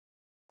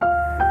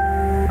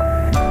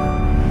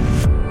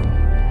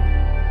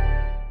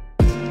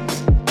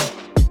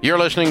You're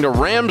listening to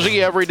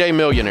Ramsey Everyday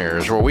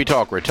Millionaires, where we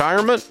talk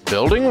retirement,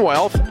 building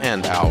wealth,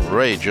 and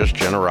outrageous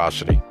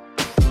generosity.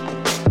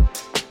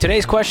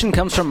 Today's question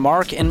comes from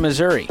Mark in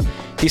Missouri.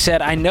 He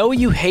said, I know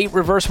you hate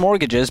reverse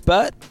mortgages,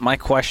 but my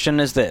question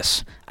is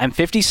this. I'm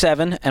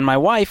 57 and my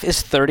wife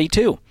is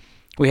 32.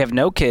 We have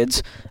no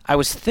kids. I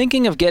was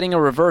thinking of getting a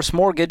reverse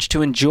mortgage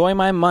to enjoy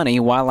my money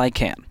while I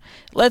can.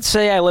 Let's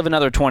say I live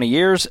another 20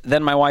 years,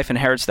 then my wife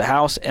inherits the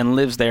house and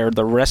lives there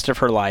the rest of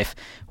her life.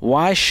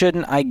 Why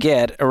shouldn't I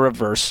get a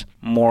reverse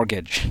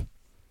mortgage?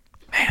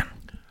 Man.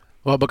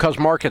 Well, because,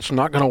 Mark, it's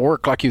not going to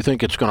work like you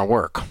think it's going to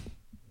work.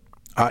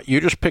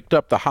 You just picked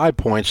up the high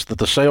points that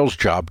the sales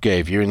job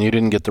gave you, and you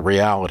didn't get the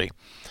reality.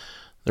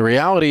 The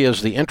reality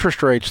is the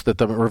interest rates that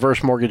the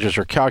reverse mortgages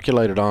are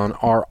calculated on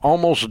are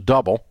almost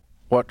double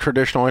what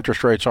traditional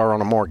interest rates are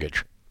on a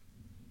mortgage.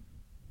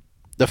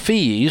 The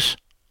fees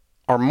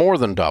are more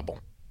than double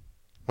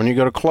when you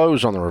go to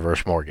close on the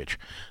reverse mortgage.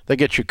 They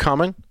get you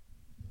coming,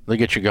 they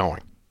get you going.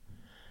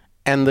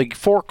 And the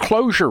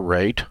foreclosure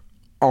rate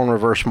on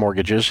reverse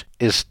mortgages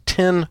is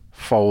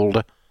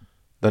tenfold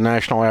the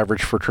national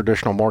average for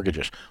traditional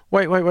mortgages.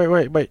 Wait.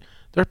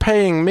 They're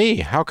paying me.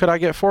 How could I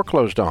get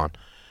foreclosed on?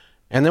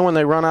 And then when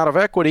they run out of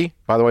equity,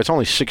 by the way, it's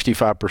only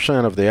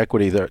 65% of the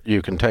equity that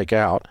you can take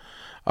out,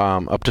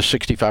 up to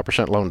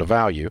 65% loan to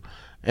value.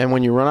 And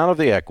when you run out of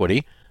the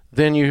equity,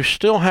 then you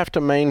still have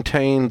to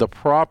maintain the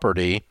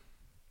property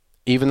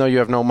even though you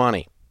have no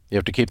money. You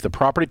have to keep the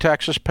property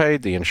taxes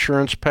paid, the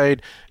insurance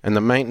paid, and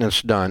the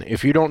maintenance done.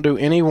 If you don't do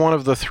any one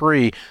of the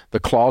three,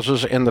 the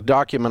clauses in the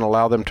document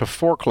allow them to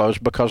foreclose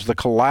because the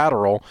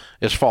collateral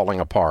is falling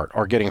apart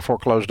or getting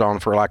foreclosed on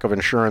for lack of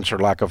insurance or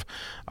lack of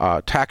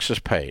taxes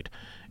paid.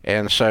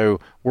 And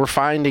so we're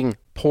finding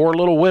poor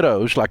little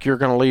widows like you're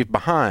going to leave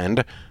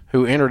behind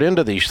who entered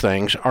into these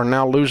things are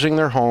now losing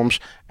their homes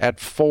at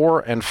 4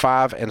 and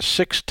 5 and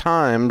 6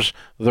 times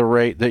the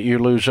rate that you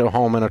lose a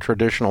home in a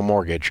traditional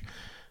mortgage.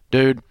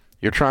 Dude,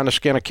 you're trying to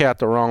skin a cat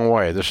the wrong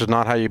way. This is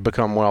not how you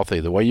become wealthy.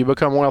 The way you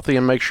become wealthy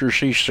and make sure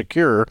she's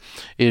secure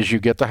is you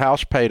get the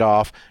house paid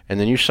off, and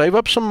then you save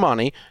up some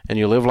money, and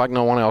you live like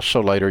no one else,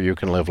 so later you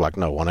can live like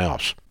no one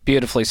else.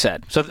 Beautifully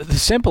said. So the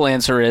simple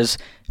answer is,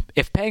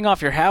 if paying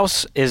off your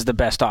house is the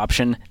best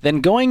option,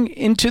 then going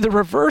into the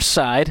reverse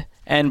side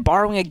and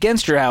borrowing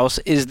against your house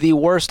is the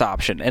worst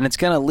option. And it's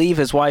going to leave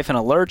his wife in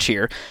a lurch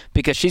here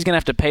because she's going to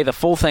have to pay the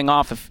full thing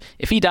off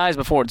if he dies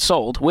before it's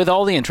sold with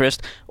all the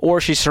interest, or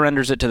she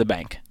surrenders it to the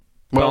bank.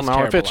 Well,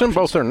 now, if it's in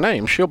both their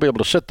names, she'll be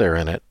able to sit there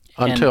in it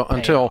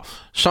until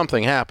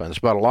something happens.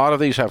 But a lot of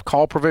these have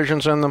call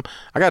provisions in them.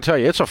 I got to tell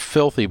you, it's a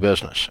filthy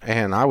business,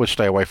 and I would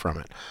stay away from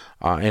it.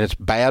 And it's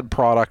bad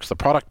products. The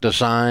product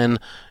design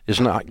is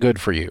not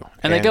good for you.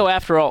 And they go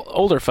after all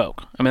older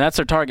folk. I mean, that's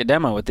their target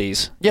demo with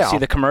these. Yeah. You see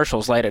the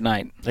commercials late at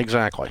night.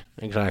 Exactly.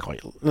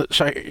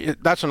 So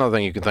that's another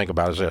thing you can think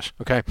about is this,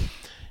 okay?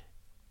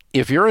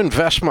 If your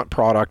investment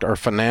product or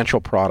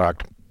financial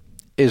product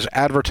is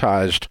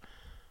advertised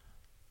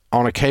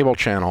on a cable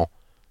channel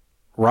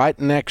right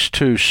next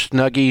to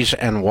Snuggies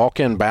and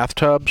walk-in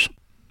bathtubs,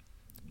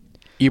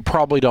 you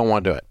probably don't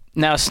want to do it.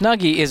 Now,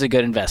 Snuggie is a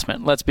good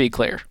investment. Let's be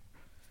clear.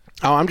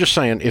 Oh, I'm just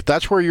saying, if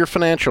that's where your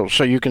financials,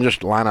 so you can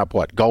just line up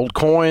gold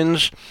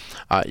coins,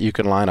 you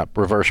can line up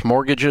reverse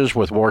mortgages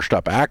with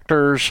washed-up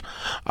actors,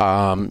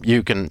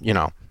 you can,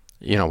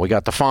 we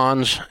got the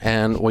Fonz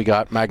and we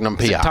got Magnum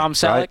PI. Tom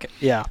Selleck? Right?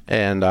 Yeah.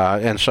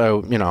 And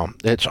so,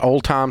 it's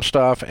old-time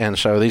stuff, and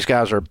so these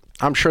guys are,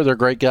 I'm sure they're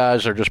great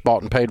guys, they're just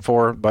bought and paid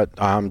for, but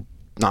I'm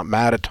not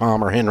mad at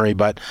Tom or Henry,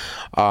 but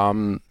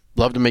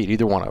love to meet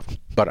either one of them.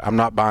 But I'm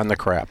not buying the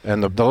crap.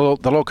 And the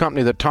little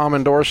company that Tom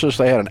endorses,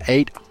 they had an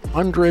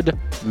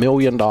 $800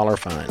 million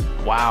fine.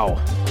 Wow.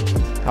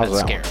 How's That's that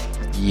scary.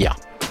 one? Yeah.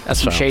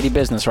 That's some shady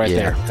business right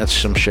there. That's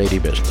some shady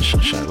business.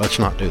 So let's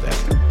not do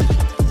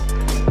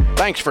that.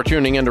 Thanks for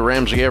tuning into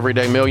Ramsey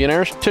Everyday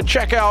Millionaires. To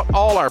check out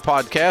all our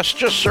podcasts,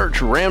 just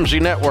search Ramsey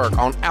Network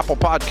on Apple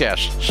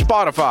Podcasts,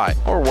 Spotify,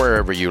 or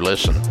wherever you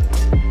listen.